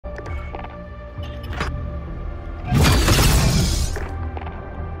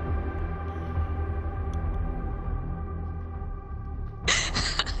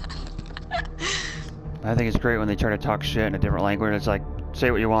I think it's great when they try to talk shit in a different language. It's like,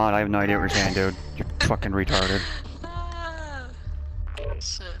 say what you want. I have no idea what you're saying, dude. You're fucking retarded.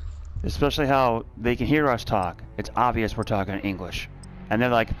 Shit. Especially how they can hear us talk. It's obvious we're talking English. And they're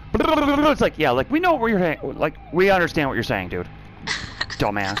like, it's like, yeah, like, we know what you're saying. Like, we understand what you're saying, dude.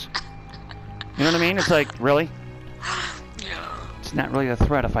 Dumbass. You know what I mean? It's like, really? Yeah. It's not really a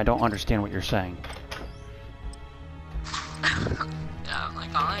threat if I don't understand what you're saying. Yeah,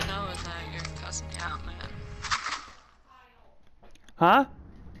 like, all I know is that you're cussing me out, man. Huh?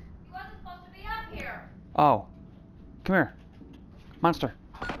 You wasn't supposed to be up here. Oh. Come here. Monster.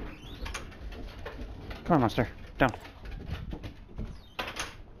 Come on, Monster. Down.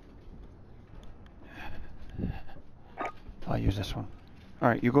 I'll use this one.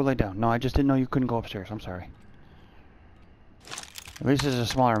 Alright, you go lay down. No, I just didn't know you couldn't go upstairs. I'm sorry. At least it's a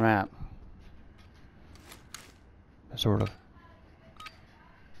smaller map. Sort of.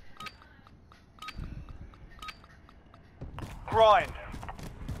 Grind.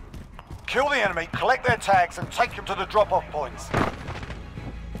 Kill the enemy, collect their tags, and take them to the drop-off points.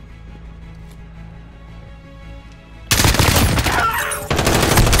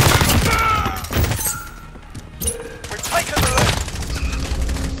 We've taken the lead.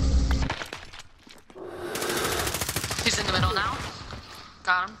 He's in the middle now.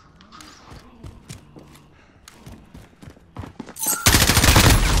 Got him.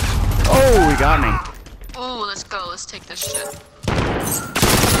 Oh, he got me. Oh, let's go. Let's take this shit. In the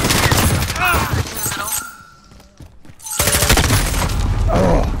middle.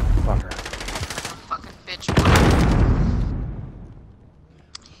 Oh, fucker. Fucking bitch.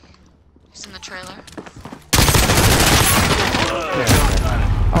 He's in the trailer.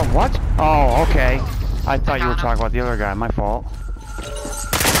 Oh, what? Oh, okay. I thought you were talking about the other guy. My fault.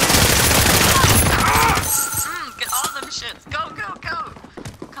 Get all them shits. Go, go, go.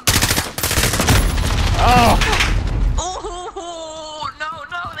 Come back. Oh! Oh, no,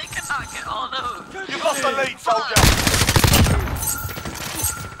 no, they cannot get all those. You've lost the lead, soldier.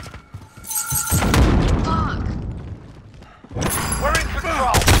 Fuck. We're in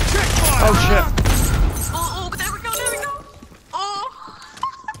control. Oh, shit. Oh, there we go, there we go. Oh,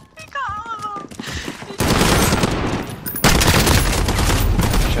 we got all of them.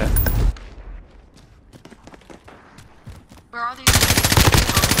 Shit. Where are these?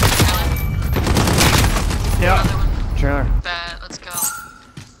 Yeah. Trailer. Bet, let's go.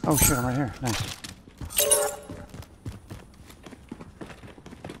 Oh, shit, I'm right here. Nice.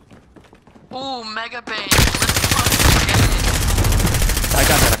 Ooh, Mega Bang. Let's fucking get it. I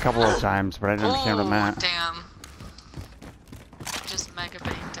got that a couple of times, but I didn't understand what it meant. Damn. Just Mega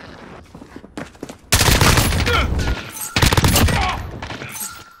Banged it.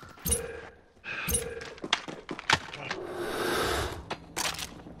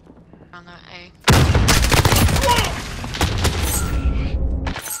 On the A.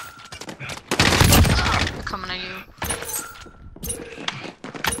 They're coming at you.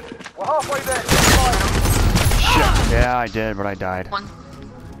 We're halfway there. Shit. Yeah, I did, but I died. One.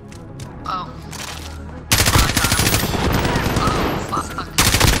 Oh. I got him. Oh, fuck.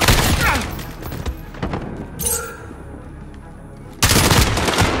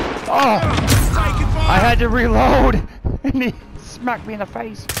 Oh! I had to reload! And he smacked me in the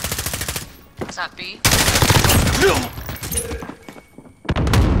face. Is that B?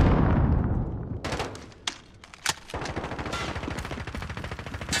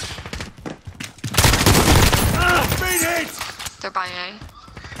 Beat it! They're by A.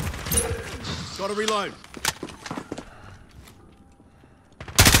 Gotta reload.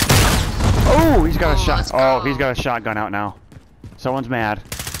 Oh, he's got a Oh, shot. let's Oh, go. he's got a shotgun out now. Someone's mad.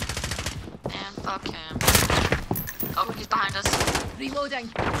 And fuck him. Oh, he's behind us.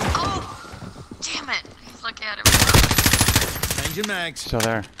 Reloading. Oh! Damn it! He's looking at it. Changing mags. Still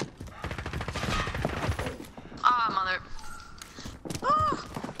there. Ah, mother. Oh,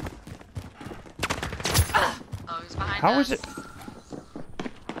 oh he's behind us. How is it?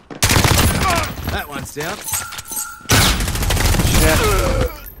 That one's down. Shit.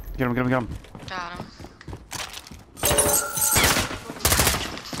 Get him, get him, get him. Got him.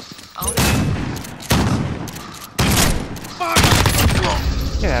 Oh.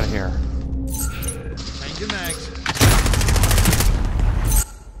 Get out of here. Changing mags.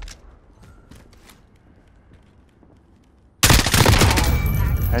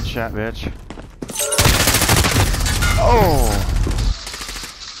 Headshot, bitch. Oh!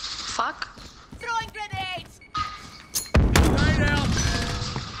 Fuck. Throwing grenades. Grenade out.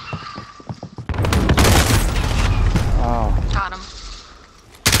 Oh. Got him.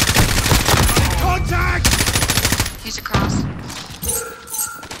 Contact! He's across.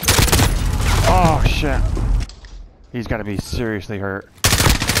 Oh, shit. He's got to be seriously hurt.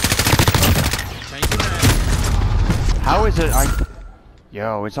 Changing mag. How is it?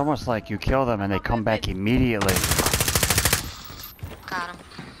 Yo, it's almost like you kill them and they come back immediately. Got him.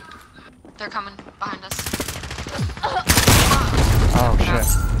 They're coming behind us. Oh shit.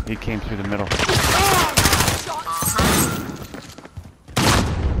 He came through the middle.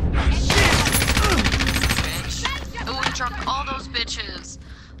 Bitch. Oh, we dropped all those bitches.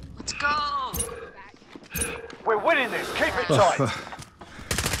 Let's go. We're winning this. Keep it tight.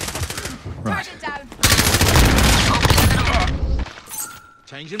 Right. Target down.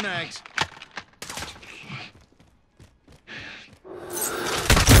 Changing mags.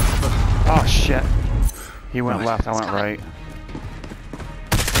 Oh shit. He went left, I went right.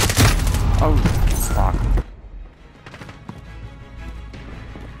 Oh, fuck.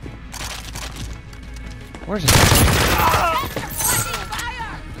 Where's this?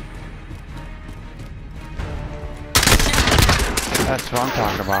 That's what I'm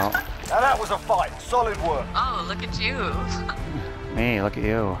talking about. Now that was a fight. Solid work. Oh, look at you. Me, look at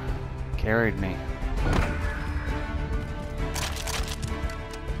you. Carried me.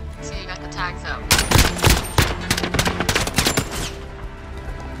 See, you got the tags up.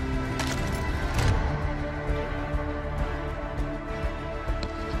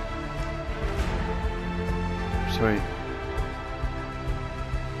 Sweet.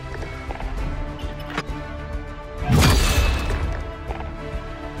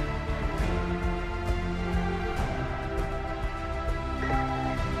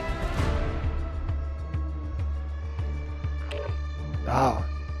 Oh,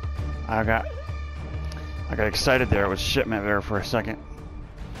 I got excited there. It was shipment there for a second.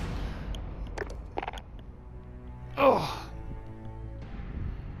 Oh.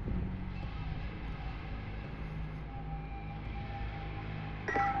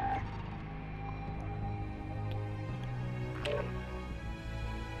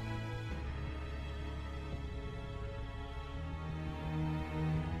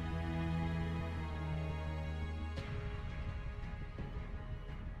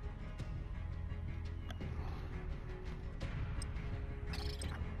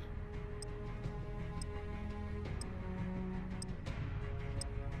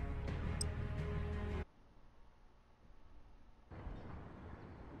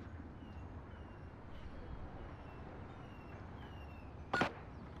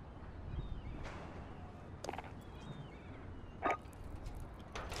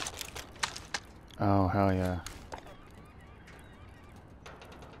 Oh, hell yeah.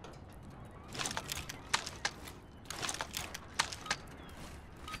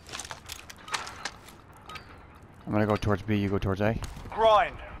 I'm gonna go towards B, you go towards A.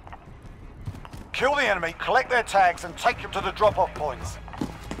 Grind. Kill the enemy, collect their tags, and take them to the drop-off points.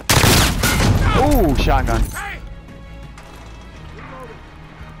 Ooh, shotgun.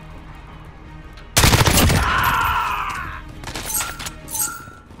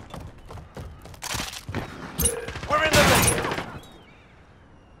 We're in the lead.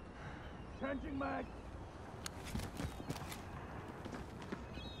 Changing mag.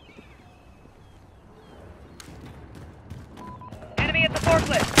 Enemy at the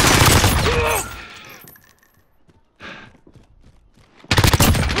forklift.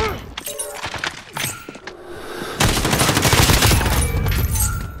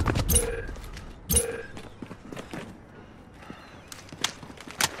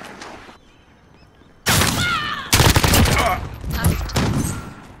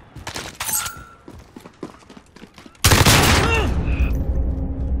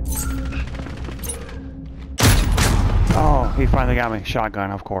 Oh, he finally got me.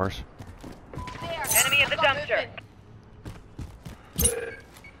 Shotgun, of course. Enemy at the dumpster.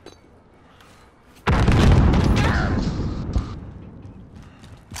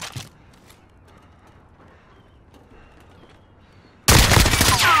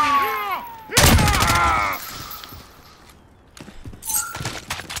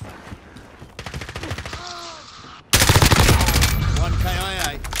 One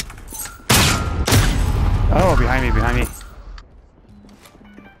KIA. Oh, behind me, behind me.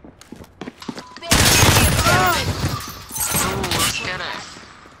 Ooh, let's get it.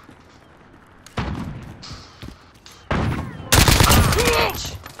 Bitch.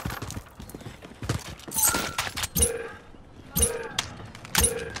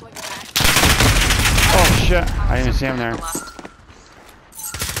 Oh shit, I didn't even see him there.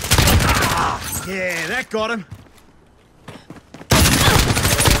 Yeah, that got him.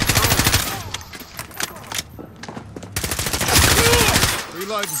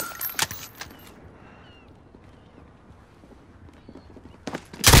 Reloading.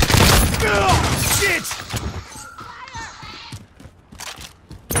 Shit!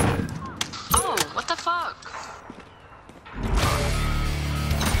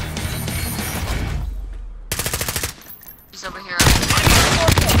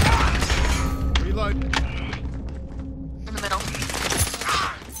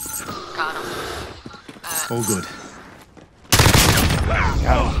 Got him. All good.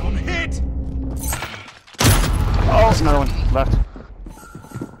 Got him. I'm hit! Oh, another one. Left.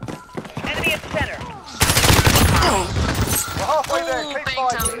 Enemy at center. We're halfway there. Oh, Keep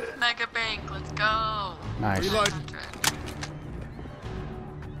banked fighting. him. Mega bank. Let's go. Nice. Reload.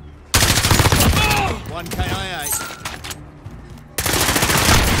 1 KIA. Enemy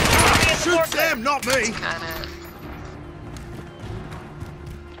at the Shoot forklift. them, not me! Got it.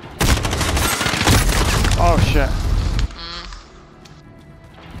 Oh shit.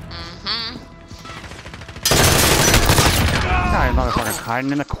 God, motherfucker's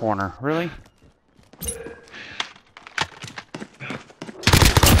hiding in the corner. Really?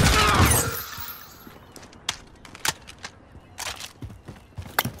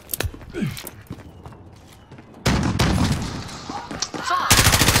 Fuck.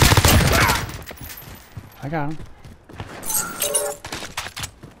 I got him.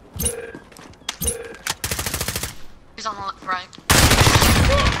 He's on the right.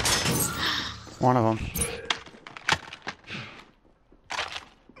 One of them.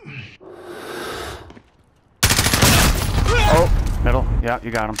 Oh, middle. Yeah,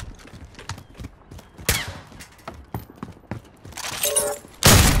 you got him.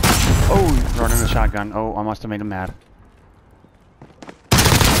 Oh, running the shotgun. Oh, I must have made him mad.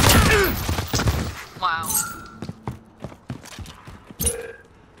 Wow.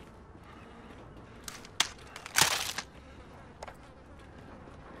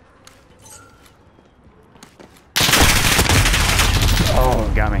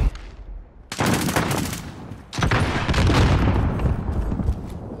 Oh, got me.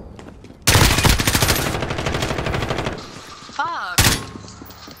 Fuck.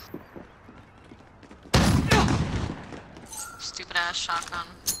 Stupid ass shotgun.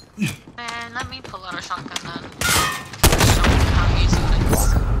 Man, let me pull out a shotgun then. Show me how easy it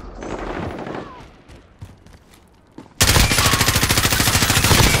is.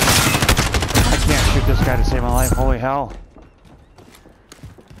 I can't shoot this guy to save my life. Holy hell.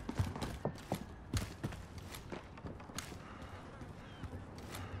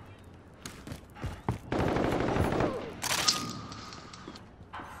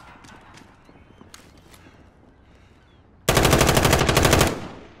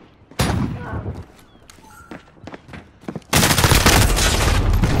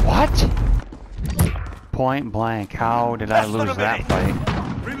 What? Point blank. How did I Less than lose a that minute.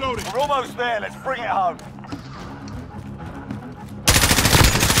 fight? Reloading. We're almost there. Let's bring it home.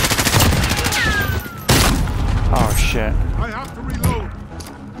 Oh shit. I have to reload.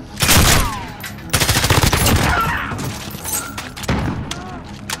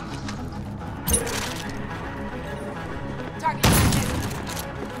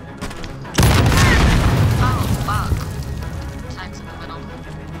 Oh, fuck. Tags in the middle.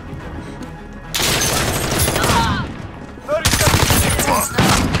 30 seconds.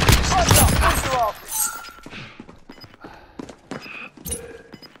 Hands up. Hands are off.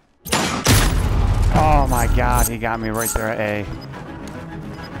 Oh my god, he got me right there at A.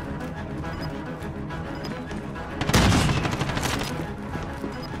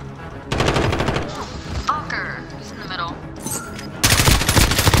 Fucker. He's in the middle.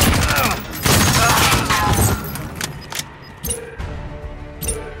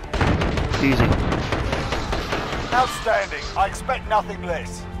 Easy. Outstanding. I expect nothing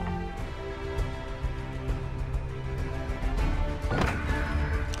less.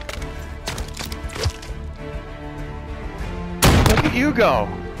 Look at you go.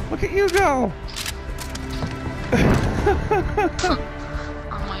 Look at you go. I'm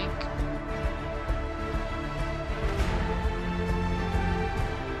like,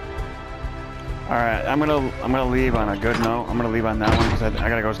 All right, I'm gonna leave on a good note. I'm gonna leave on that one because I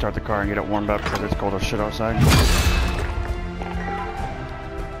gotta go start the car and get it warmed up because it's cold as shit outside.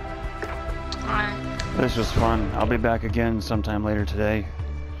 alright. This was fun. I'll be back again sometime later today.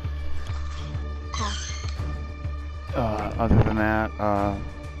 Cool. Other than that,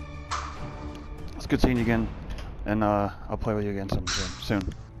 it's good seeing you again, and I'll play with you again soon.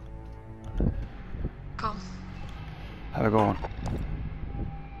 Cool. Have a good one.